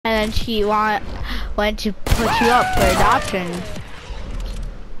then she went to put you up for adoption.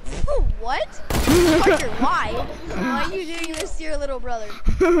 What? Parker, why? Why are you doing this to your little brother?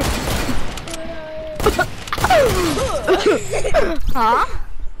 Huh?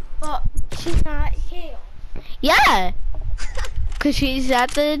 Well, she's not Hale. Yeah. Cause she's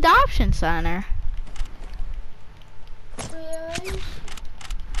at the adoption center.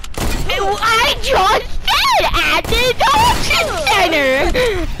 I just said at the adoption center.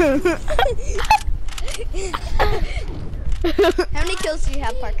 How many kills do you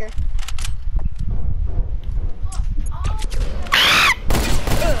have, Parker?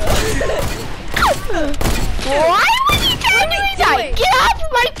 Why would you try doing that? Get off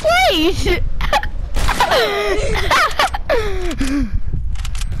of my place!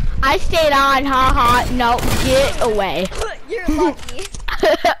 I stayed on, haha. No, get away. You're lucky.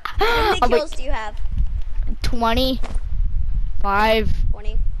 How many kills do you have? 25.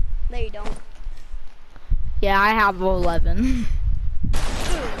 20. No, you don't. Yeah, I have 11.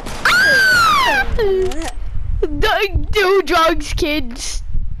 Do drugs, kids.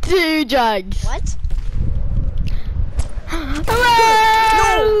 Do drugs. What? Hello!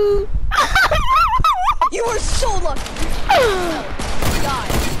 No! You were so lucky. God.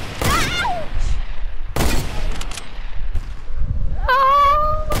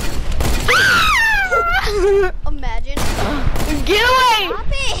 Imagine. Get away!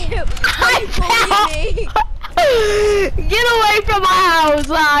 Stop it! Get away from my house!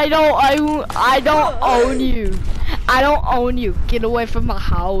 I don't own you. I don't own you. Get away from my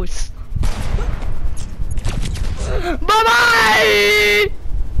house. Bye bye!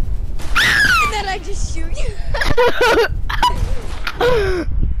 And then I just shoot you.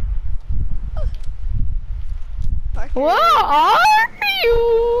 Where are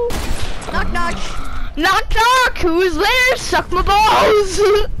you? Knock knock. Knock knock! Who's there? Suck my balls!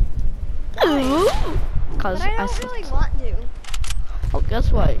 But I don't really want to. Oh,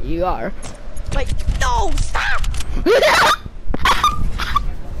 guess what? You are. Like, no, stop!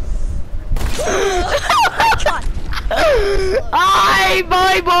 Oh my God. Hi,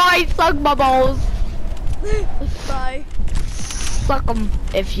 boy, suck my balls. Bye. Suck them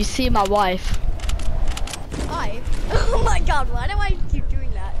if you see my wife. Hi. Oh my God, why do I keep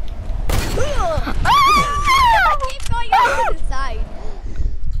doing that? I keep going out to the side.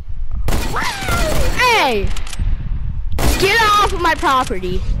 Hey! Get off of my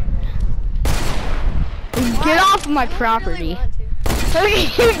property. Get off of my property.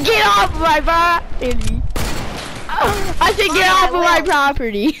 Get off of my property. I said get off of my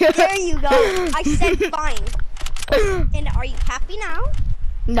property. There you go. I said fine. And are you happy now?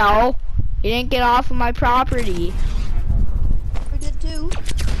 No, you didn't get off of my property. We did too.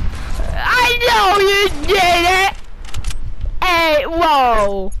 I know you did it. Hey,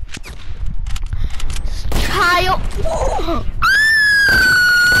 whoa. Child.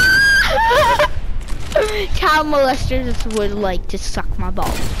 Child molesters would like to suck my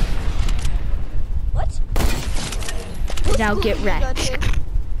balls. What? Now get wrecked.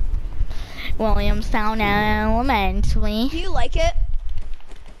 Williamstown Elementary. Do you like it?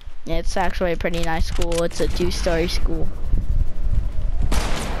 It's actually a pretty nice school. It's a 2-story school.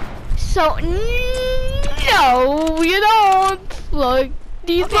 So, no, you don't look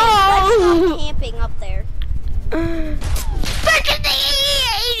these Okay, balls. let's stop camping up there.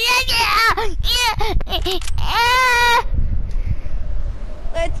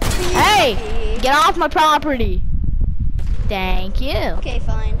 Let's be Hey, happy. get off my property. Thank you. Okay,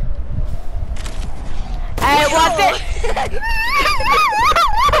 fine. Hey, what's it?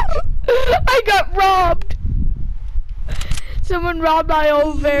 I got robbed. Someone robbed my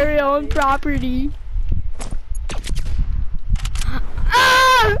own very own property.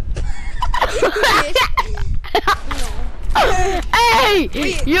 Ah! Hey,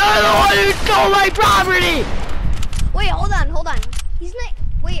 you're the one who stole my property. Wait, hold on. He's not.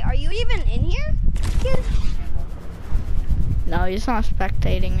 Wait, are you even in here, kid? No, he's not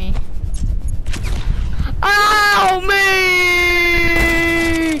spectating me. Ow, me!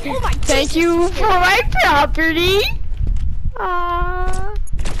 Oh my Thank Jesus, you this for my property.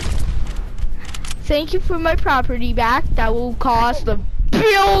 Thank you for my property back. That will cost $1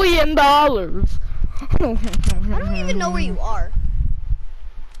 billion. I don't even know where you are.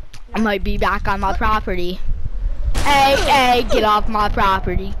 I might be back on my property. Hey, get off my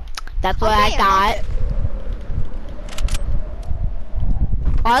property. That's what I got.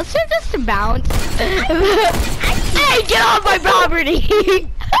 Also, just to bounce. Hey, get off my property!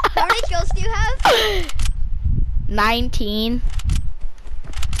 How many kills do you have? 19.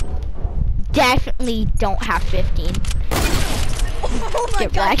 Definitely don't have 15. Oh my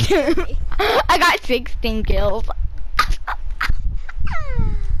Get god. back. I got 16 kills.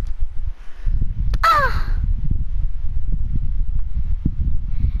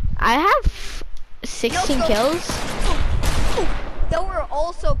 I have 16 Yo, so- kills. Though we're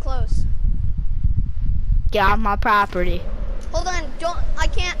all so close. Get off my property. Hold on, I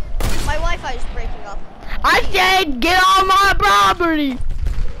can't, my Wi-Fi is breaking up. I said get off my property.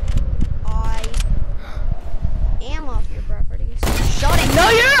 I am off your property. So shut it. No,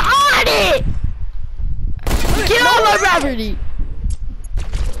 you're on it. Get off my property.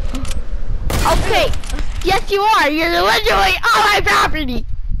 Okay. Yes, you are. You're literally on my property.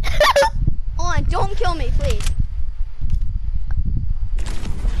 Hold on, don't kill me, please.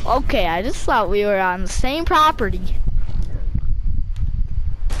 Okay, I just thought we were on the same property.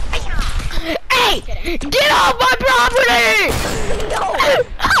 Hey, get off my property! No!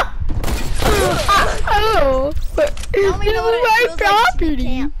 Oh, Tell me what it my feels like to be property.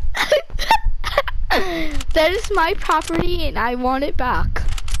 camp. That is my property, and I want it back.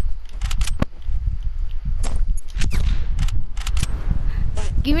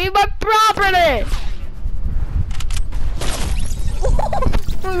 Give me my property!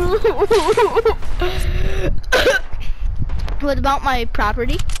 What about my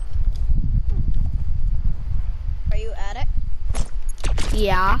property? Are you at it?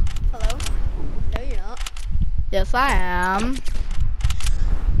 Yeah. Hello? No, you're not. Yes, I am.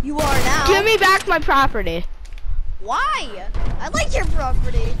 You are now. Give me back my property. Why? I like your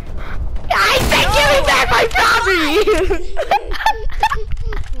property. I said give me back my property!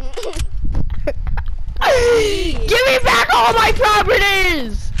 Give me back all my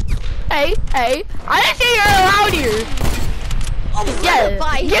properties! Hey, hey, I didn't say you're allowed here. Oh, Yeah,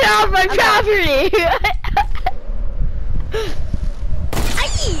 bye. get off my property!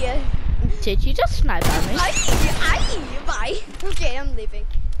 Aye. Did you just snipe at me? Aye. Bye. Okay, I'm leaving.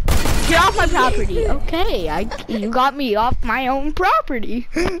 Get off my property. Okay, you got me off my own property.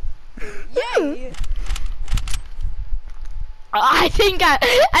 Yay. I think I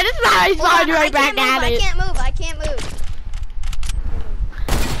just thought I saw you right back at it. I can't move.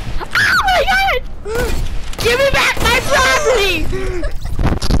 Oh my god! Give me back my property!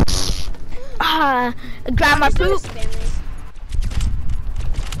 Grab my poop.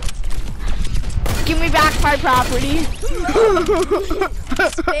 Give me back my property.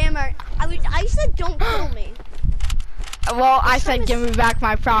 Spammer. I said don't kill me. Well, I said give me back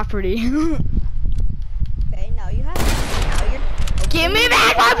my property. Okay, now you have it. Now you're... Give me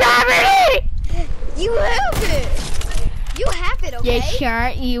back my property! You have it. You have it, okay? Yeah, sure.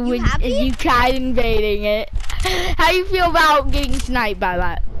 You happy? tried invading it. How you feel about getting sniped by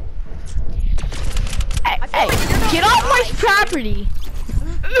that? Hey, feel like you're gonna get off my die. property!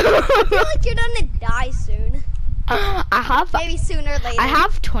 I feel like you're gonna die soon. Maybe sooner or later. I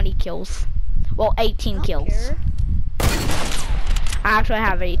have 20 kills. Well, 18 don't kills. care. I actually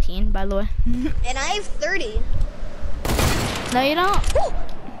have 18, by the way. And I have 30. No, you don't. Woo!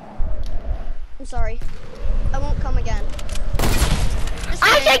 I'm sorry. I won't come again.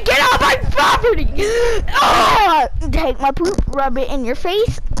 I said get off my property! Oh, take my poop, rub it in your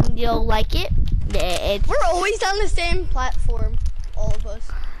face. You'll like it. We're always on the same platform, all of us.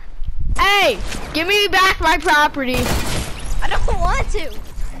 Hey, give me back my property. I don't want to.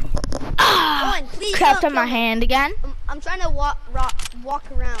 Come on, please. Crept don't in my kill me. hand again. I'm trying to walk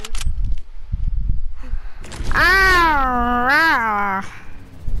around.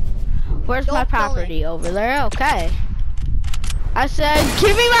 Where's Don't my kill me. property? Over there? Okay. I said,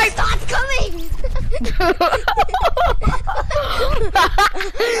 give me my... Stop coming! just trying to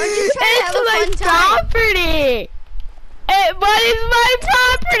have a It's my fun time. property! But it's my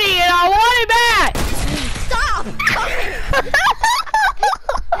property and I want it back! Stop coming!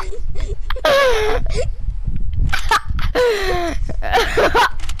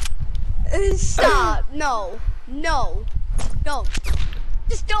 Stop! No!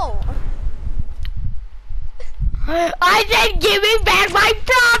 Just don't! I said, give me back my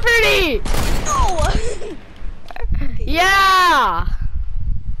property! No! Yeah!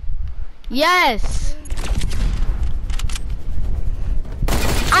 Yes!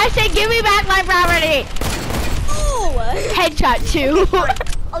 I said, give me back my property! No! Headshot too. Fine.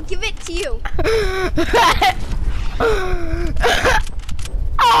 I'll give it to you.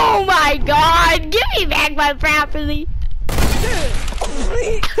 Oh my god! Give me back my property!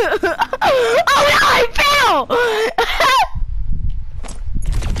 Oh no, I fell!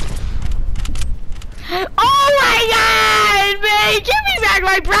 Oh my god, man! Give me back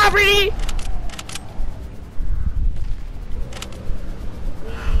my property!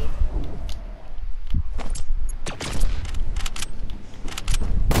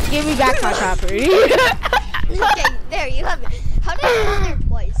 Give me back my property. Okay, there you have it. How did I go there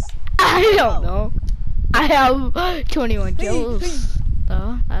twice? I don't know. I have 21 kills,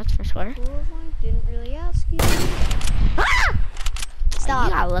 though. That's for sure. Didn't really ask you. Ah! Stop.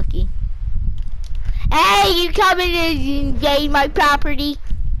 You got lucky. Hey, you coming to invade my property?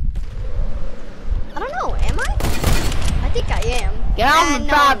 I don't know. Am I? I think I am. Get off my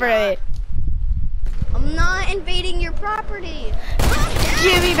property. I'm not invading your property.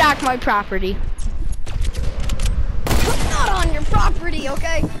 Give me back my property. I'm not on your property,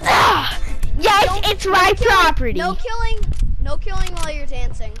 okay? Yes, it's my property. No killing. No killing while you're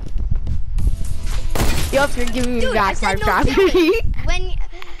dancing. You have to give me Dude, back my no property. killing. When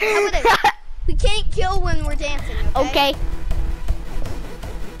we can't kill when we're dancing, okay? Okay.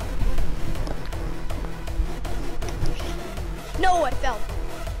 No, I fell.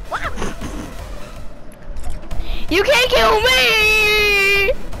 Wow. You can't kill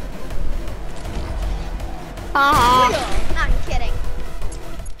me! Not kidding.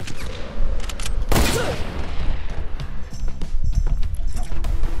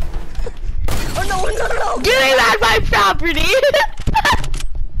 Oh no, no. Give me back my property!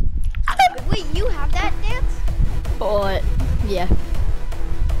 Wait, you have that dance? What? Yeah.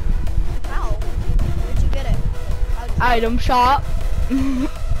 How? Where'd you get it? Item shop.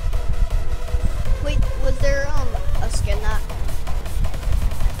 Wait, was there a skin that?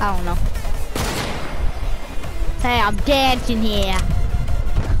 I don't know. Hey, I'm dancing here.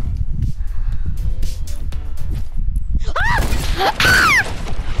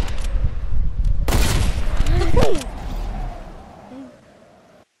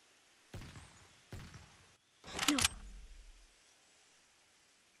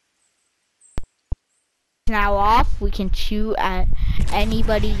 Now off, we can shoot at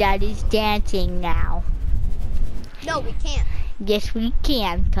anybody that is dancing now. No, we can't. Yes, we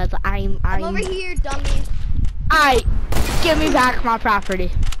can, cause I'm over here, dummy. Give me back my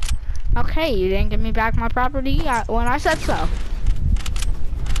property. Okay, you didn't give me back my property when I said so.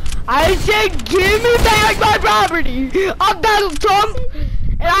 I said, give me back my property. I'm Donald Trump,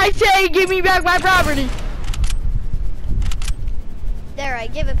 and I say, give me back my property. There, I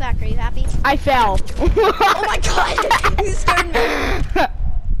give it back. Are you happy? I fell. Oh my god! You scared me.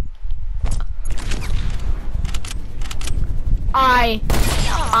 I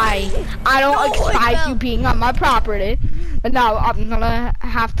don't expect you being on my property. But no, I'm gonna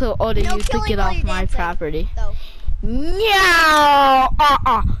have to order you to get off my property. No,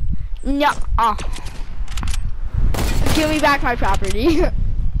 no, give me back my property.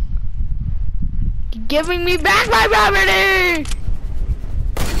 Giving me back my property.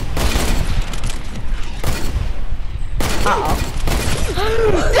 Uh-oh.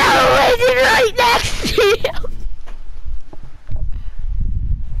 That was right next to you.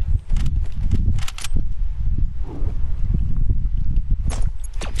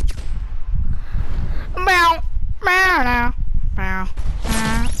 Meow, meow, meow, meow,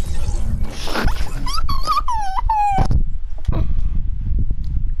 meow.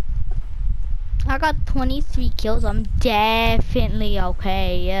 I got 23 kills. I'm definitely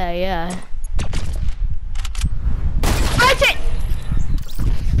okay. Yeah. That's it.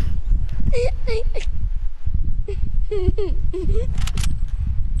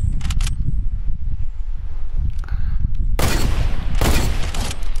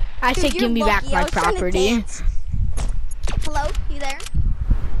 I said, give me back my property. Hello, you there?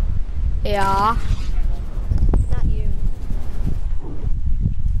 Yeah. Not you.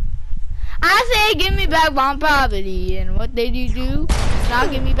 I said, give me back my property, and what did you do? Now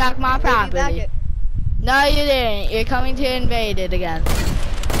give me back my property. No, you didn't. You're coming to invade it again.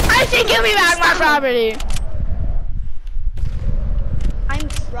 I said, give me back my property. I'm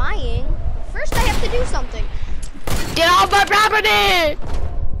trying. First, I have to do something. Get off my property!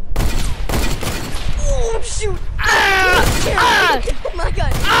 Oh shoot! Oh my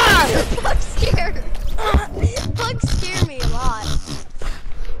god! Bugs scare. Bugs scare me a lot.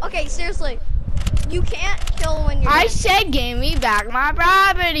 Okay, seriously, you can't kill when you're. I said, give me back my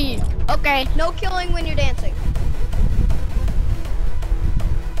property. Okay. No killing when you're dancing.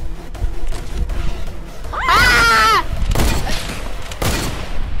 Ah!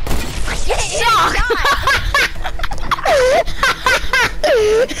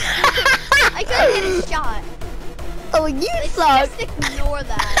 I couldn't hit a shot. Oh, you suck. Just ignore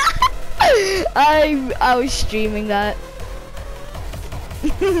that. I was streaming that.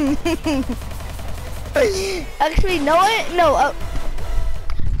 Actually, no, no.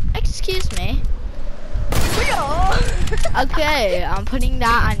 Excuse me. Okay, I'm putting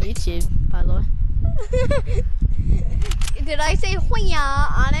that on YouTube, by the way. Did I say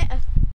 "huya" on